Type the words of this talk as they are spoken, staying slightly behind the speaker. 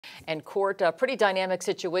and court. A pretty dynamic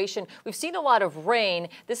situation. We've seen a lot of rain.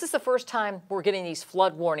 This is the first time we're getting these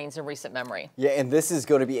flood warnings in recent memory. Yeah, and this is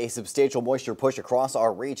going to be a substantial moisture push across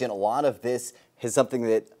our region. A lot of this is something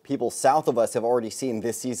that people south of us have already seen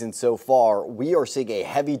this season so far. We are seeing a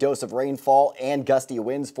heavy dose of rainfall and gusty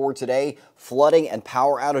winds for today. Flooding and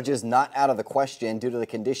power outages not out of the question due to the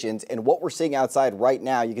conditions. And what we're seeing outside right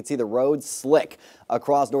now, you can see the roads slick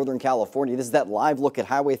across Northern California. This is that live look at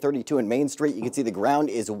Highway 32 and Main Street. You can see the ground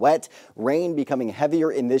is wet. Rain becoming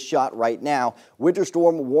heavier in this shot right now. Winter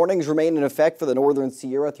storm warnings remain in effect for the Northern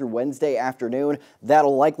Sierra through Wednesday afternoon.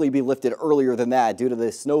 That'll likely be lifted earlier than that due to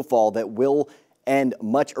the snowfall that will end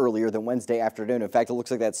much earlier than Wednesday afternoon. In fact, it looks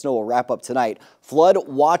like that snow will wrap up tonight. Flood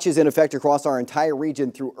watches in effect across our entire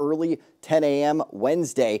region through early 10 a.m.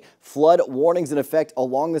 Wednesday. Flood warnings in effect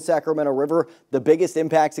along the Sacramento River. The biggest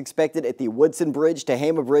impacts expected at the Woodson Bridge,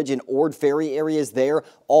 Tehama Bridge, and Ord Ferry areas there.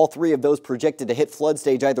 All three of those projected to hit flood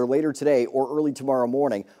stage either later today or early tomorrow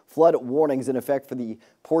morning. Flood warnings in effect for the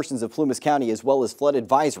portions of Plumas County, as well as flood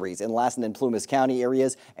advisories in Lassen and Plumas County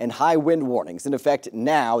areas, and high wind warnings in effect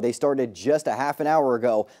now. They started just a half an hour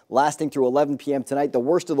ago, lasting through 11 p.m. tonight. The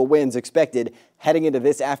worst of the winds expected heading into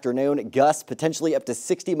this afternoon. Gusts potentially up to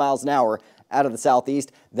 60 miles an hour out of the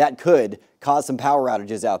southeast. That could cause some power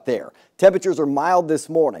outages out there. Temperatures are mild this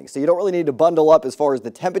morning, so you don't really need to bundle up as far as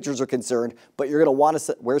the temperatures are concerned, but you're going to want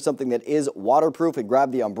to wear something that is waterproof and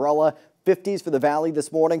grab the umbrella. 50s for the valley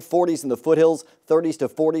this morning, 40s in the foothills, 30s to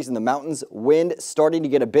 40s in the mountains. Wind starting to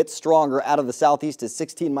get a bit stronger out of the southeast to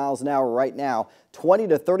 16 miles an hour right now. 20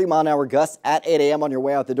 to 30 mile an hour gusts at 8 a.m. on your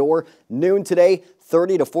way out the door. Noon today,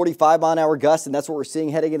 30 to 45 mile an hour gusts, and that's what we're seeing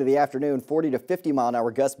heading into the afternoon. 40 to 50 mile an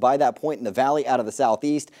hour gusts by that point in the valley out of the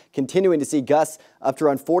southeast. Continuing to see gusts up to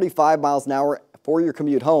around 45 miles an hour for your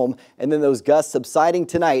commute home, and then those gusts subsiding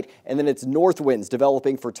tonight, and then it's north winds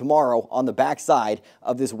developing for tomorrow on the backside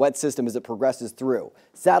of this wet system as it progresses through.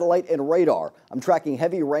 Satellite and radar. I'm tracking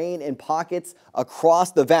heavy rain in pockets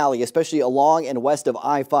across the valley, especially along and west of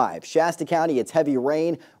I-5. Shasta County, it's heavy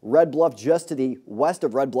rain. Red Bluff, just to the west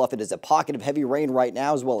of Red Bluff, it is a pocket of heavy rain right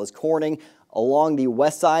now, as well as Corning. Along the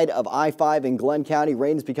west side of I-5 in Glenn County,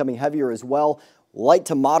 rain is becoming heavier as well. Light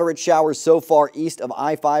to moderate showers so far east of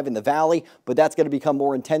I-5 in the valley, but that's going to become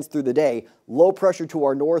more intense through the day. Low pressure to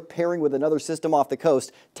our north, pairing with another system off the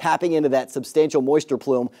coast, tapping into that substantial moisture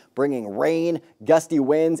plume, bringing rain, gusty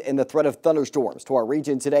winds, and the threat of thunderstorms to our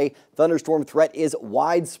region today. Thunderstorm threat is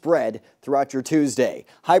widespread throughout your Tuesday.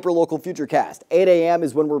 Hyperlocal Futurecast. 8 a.m.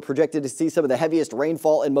 is when we're projected to see some of the heaviest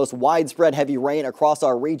rainfall and most widespread heavy rain across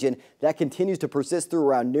our region. That continues to persist through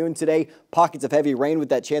around noon today. Pockets of heavy rain with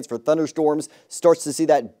that chance for thunderstorms. Starts to see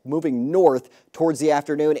that moving north towards the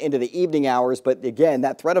afternoon into the evening hours. But again,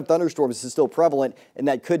 that threat of thunderstorms is still prevalent, and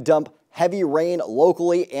that could dump heavy rain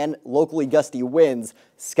locally and locally gusty winds.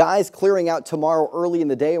 Skies clearing out tomorrow early in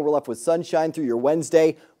the day, and we're left with sunshine through your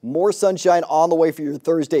Wednesday. More sunshine on the way for your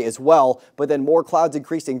Thursday as well, but then more clouds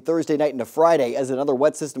increasing Thursday night into Friday as another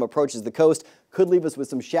wet system approaches the coast. Could leave us with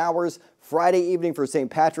some showers Friday evening for St.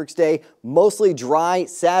 Patrick's Day. Mostly dry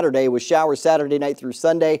Saturday with showers Saturday night through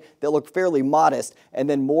Sunday that look fairly modest, and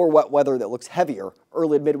then more wet weather that looks heavier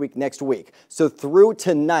early midweek next week. So through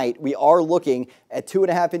tonight, we are looking at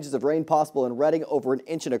 2.5 inches of rain possible in Redding, over 1.25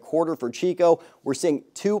 inches for Chico. We're seeing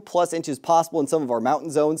 2+ inches possible in some of our mountain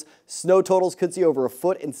zones. Snow totals could see over 1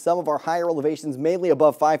 foot in some of our higher elevations, mainly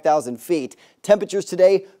above 5,000 feet. Temperatures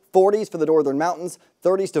today, 40s for the northern mountains,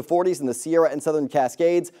 30s to 40s in the Sierra and Southern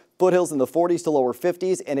Cascades, foothills in the 40s to lower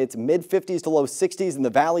 50s, and it's mid-50s to low 60s in the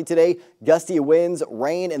valley today. Gusty winds,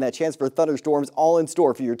 rain, and that chance for thunderstorms all in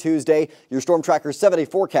store for your Tuesday. Your Storm Tracker 7-day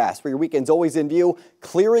forecast for your weekend's always in view.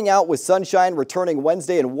 Clearing out with sunshine returning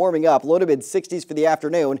Wednesday and warming up. Low to mid-60s for the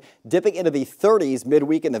afternoon, dipping into the 30s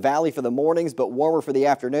midweek in the valley for the mornings, but warmer for the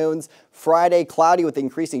afternoons. Friday, cloudy with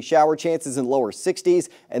increasing shower chances in lower 60s,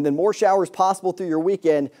 and then more showers possible through your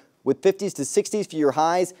weekend with 50s to 60s for your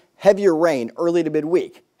highs. Heavier rain early to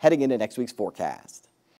midweek heading into next week's forecast.